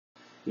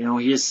You know,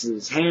 he has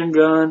his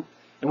handgun.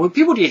 And when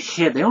people get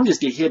hit, they don't just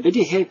get hit, they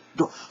get hit,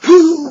 go,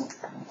 whoo!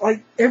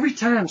 Like, every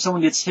time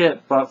someone gets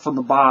hit from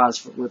the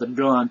boss with a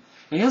gun,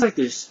 and he has like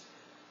this,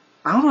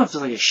 I don't know if it's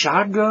like a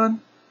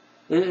shotgun.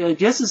 I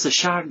guess it's a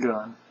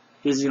shotgun.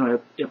 Because, you know,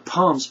 it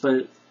pumps,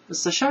 but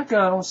it's a shotgun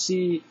I don't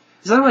see.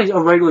 It's not like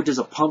a regular, just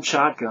a pump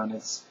shotgun.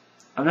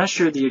 I'm not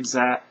sure the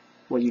exact,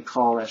 what you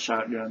call that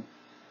shotgun.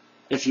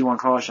 If you want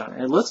to call it a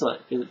shotgun.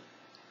 It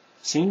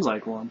seems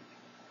like one.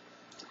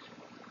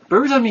 But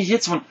every time he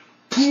hits one,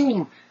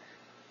 boom!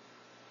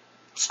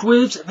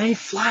 Squibs, and they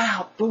fly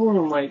out,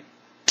 boom, like,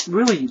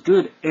 really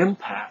good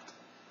impact.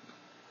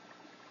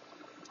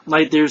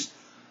 Like, there's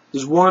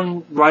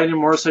one riding a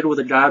motorcycle with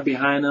a guy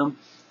behind him,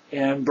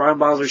 and Brian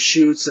Bosworth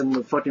shoots, and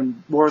the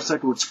fucking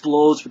motorcycle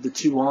explodes with the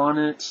two on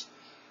it.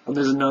 And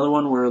there's another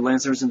one where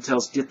Lance Henriksen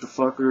tells, get the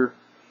fucker.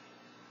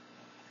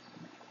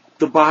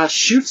 The boss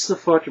shoots the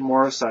fucking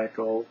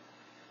motorcycle.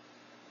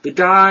 The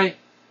guy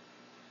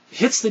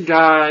hits the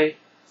guy,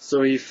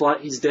 so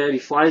he's dead, he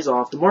flies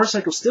off. The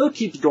motorcycle still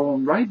keeps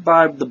going right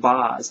by the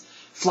boss,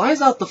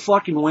 flies out the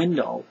fucking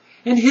window,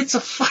 and hits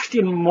a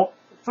fucking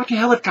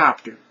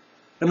helicopter.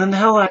 And then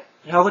the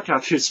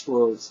helicopter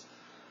explodes.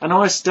 I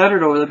know I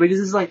stuttered over that because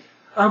it's like,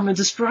 I'm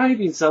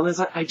describing something, it's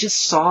like, I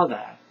just saw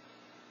that.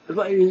 It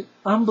was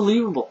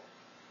unbelievable.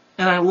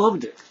 And I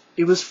loved it.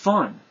 It was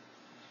fun.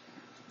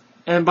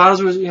 And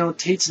Bosworth, you know,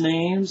 takes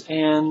names,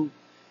 and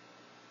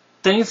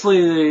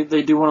thankfully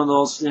they do one of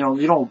those, you know,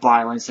 you don't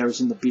buy Lance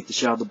Henriksen to beat the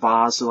shit out of the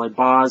boss. So like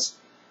Lance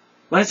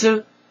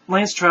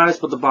tries,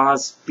 but the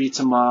boss beats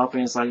him up,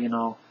 and it's like, you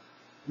know,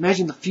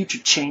 imagine the future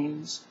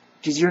change,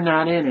 because you're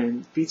not in it.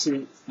 And beats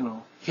it, you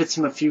know, hits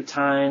him a few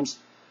times,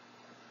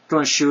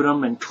 going to shoot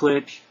him, and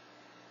click.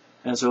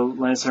 And so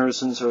Lance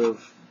Henriksen sort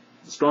of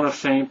is going to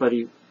faint, but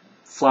he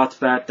flops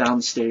back down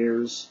the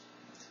stairs.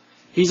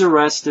 He's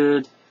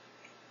arrested.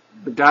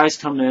 The guys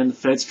come in, the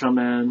feds come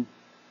in.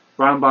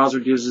 Brian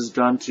Bosworth gives his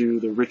gun to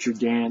the Richard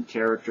Gant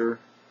character.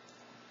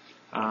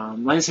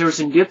 Lance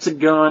Henriksen gets a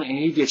gun, and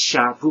he gets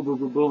shot. Boom, boom,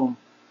 boom, boom.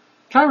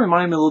 Kind of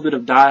reminded me a little bit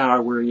of Die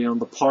Hard, where, you know,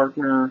 the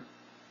partner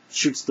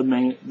shoots the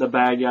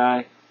bad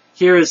guy.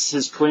 Here is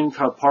his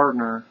clean-cut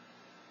partner.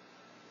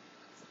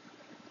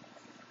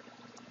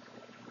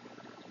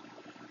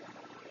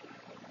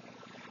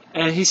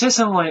 And he says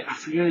something like, I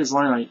forget his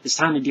line, like, it's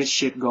time to get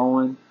shit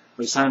going,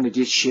 or it's time to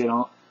get shit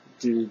on,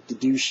 to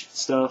do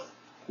stuff.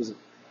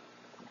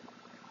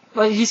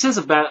 Like, he says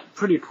a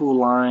pretty cool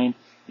line,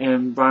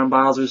 and Brian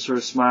Bosworth sort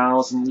of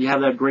smiles, and you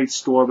have that great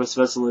score by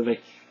Sylvester Levy.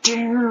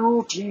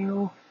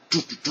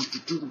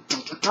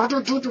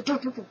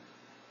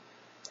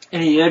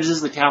 And he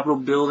edges the Capitol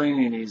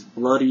building, and he's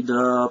bloodied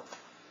up.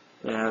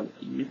 And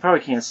you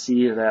probably can't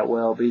see it that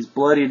well, but he's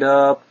bloodied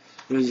up.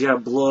 He's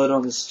got blood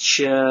on his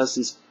chest.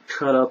 He's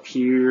cut up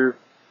here.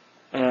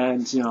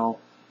 And, you know,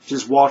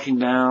 just walking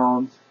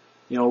down,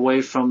 you know,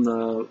 away from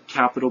the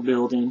Capitol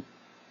building.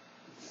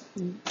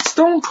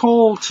 Stone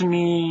Cold, to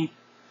me,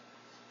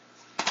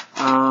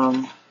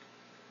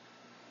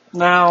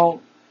 now,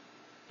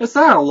 it's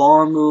not a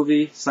long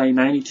movie. It's like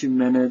 92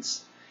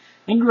 minutes.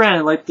 And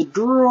granted, like, the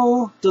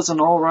girl does an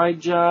alright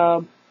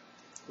job,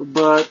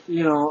 but,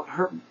 you know,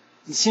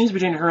 the scenes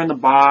between her and the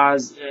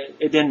boss,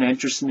 it didn't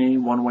interest me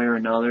one way or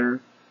another.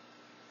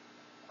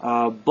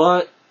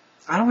 But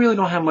I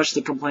don't have much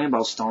to complain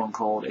about Stone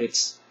Cold.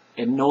 It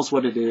knows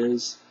what it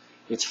is.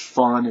 It's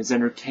fun. It's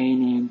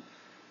entertaining.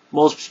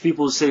 Most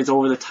people say it's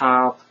over the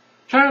top.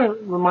 Kind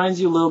of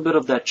reminds you a little bit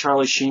of that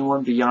Charlie Sheen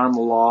one, Beyond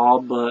the Law,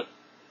 but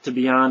to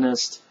be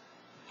honest,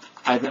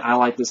 I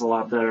like this a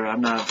lot better.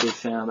 I'm not a big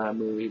fan of that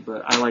movie,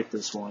 but I like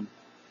this one.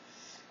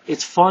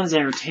 It's fun, it's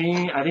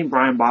entertaining. I think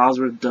Brian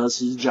Bosworth does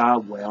his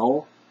job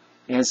well,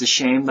 and it's a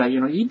shame that, you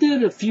know, he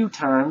did it a few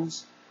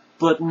times,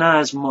 but not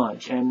as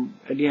much. And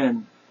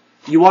again,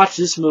 you watch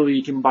this movie,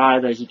 you can buy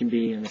that he can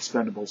be in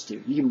Expendables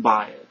 2. You can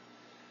buy it.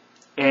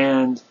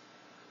 And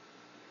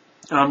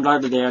I'm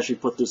glad that they actually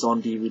put this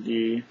on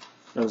DVD.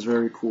 That was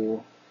very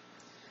cool.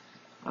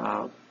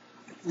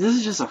 This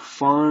is just a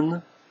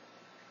fun,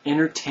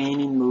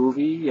 entertaining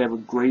movie. You have a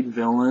great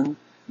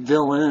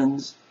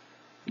villains,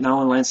 not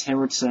only Lance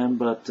Henriksen,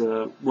 but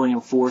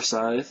William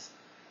Forsythe.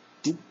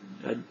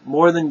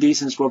 More than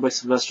decent score by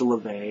Sylvester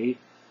Levy.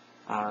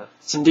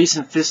 Some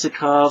decent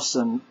fisticuffs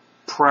and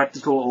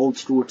practical old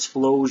school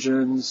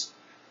explosions.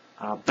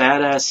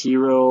 Badass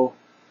hero.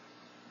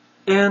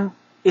 And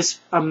it's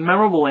a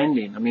memorable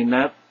ending. I mean,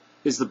 that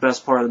is the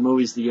best part of the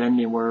movie, is the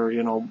ending where,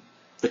 you know,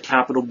 the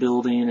Capitol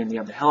building, and you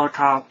have the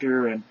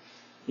helicopter, and,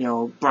 you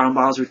know, Brian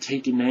Bosworth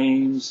taking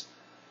names.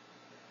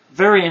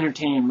 Very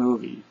entertaining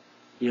movie.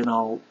 You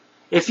know,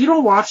 if you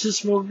don't watch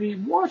this movie,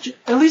 watch it,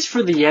 at least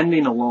for the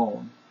ending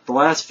alone. The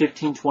last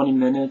 15-20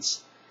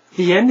 minutes,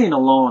 the ending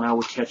alone, I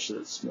would catch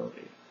this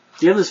movie.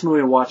 Give this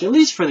movie a watch, at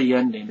least for the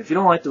ending. If you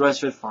don't like the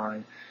rest of it,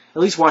 fine.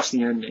 At least watch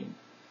the ending.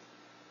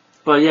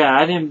 But yeah,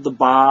 I think the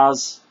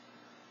boss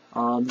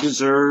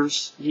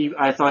deserves.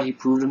 I thought he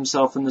proved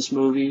himself in this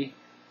movie.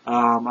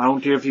 I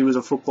don't care if he was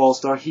a football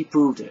star. He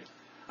proved it.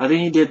 I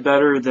think he did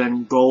better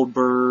than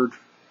Goldberg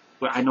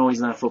well, I know he's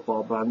not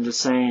football, but I'm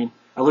just saying,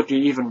 I look at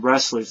even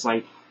wrestlers,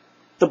 like,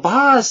 the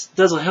Boss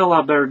does a hell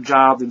lot better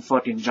job than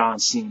fucking John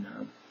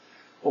Cena.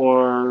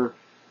 Or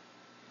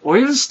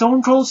even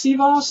Stone Cold Steve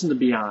Austin, to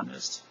be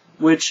honest.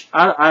 Which,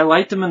 I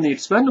liked him in the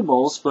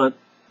Expendables, but,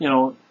 you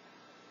know,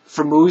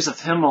 for movies of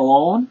him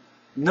alone,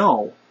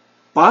 no.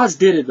 Boz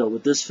did it, though,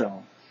 with this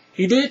film.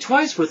 He did it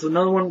twice with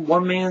another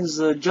One Man's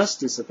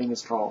Justice, I think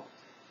it's called.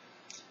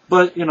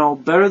 But, you know,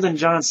 better than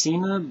John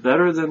Cena,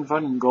 better than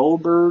fucking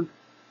Goldberg.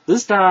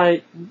 This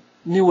guy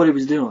knew what he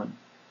was doing.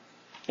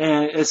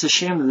 And it's a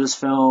shame that this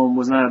film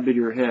was not a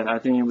bigger hit. I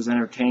think it was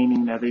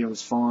entertaining, I think it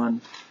was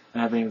fun,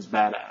 and I think it was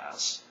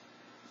badass.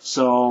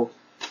 So,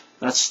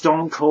 that's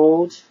Stone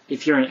Cold.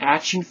 If you're an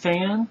action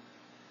fan,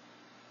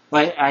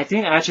 like, I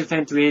think Action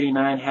Fan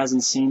 389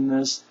 hasn't seen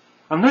this.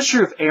 I'm not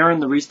sure if Aaron,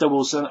 the Reese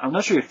 007, I'm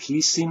not sure if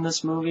he's seen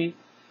this movie.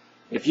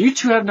 If you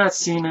two have not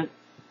seen it,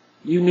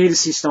 you need to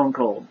see Stone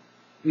Cold.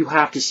 You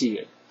have to see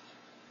it.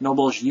 No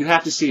bullshit. You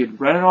have to see it.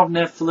 Rent it off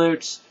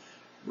Netflix,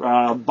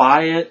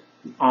 buy it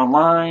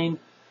online.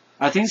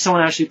 I think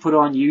someone actually put it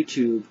on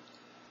YouTube.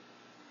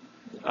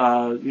 You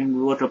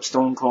can look up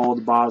Stone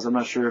Cold Boz. I'm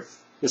not sure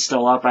if it's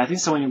still up, but I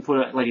think someone can put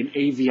it like an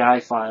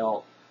AVI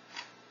file.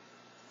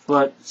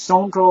 But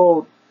Stone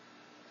Cold,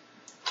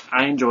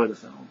 I enjoy the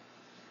film.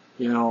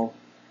 You know,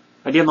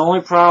 again, the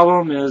only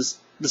problem is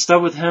the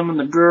stuff with him and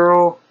the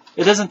girl.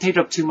 It doesn't take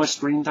up too much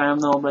screen time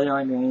though,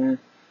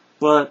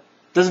 but it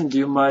doesn't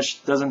do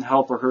much. Doesn't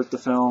help or hurt the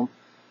film.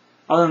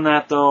 Other than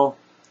that, though,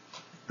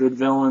 good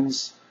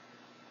villains,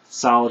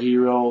 solid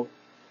hero,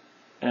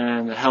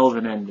 and a hell of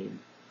an ending.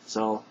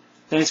 So,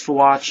 thanks for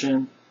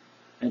watching,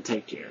 and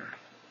take care.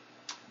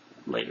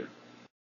 Later.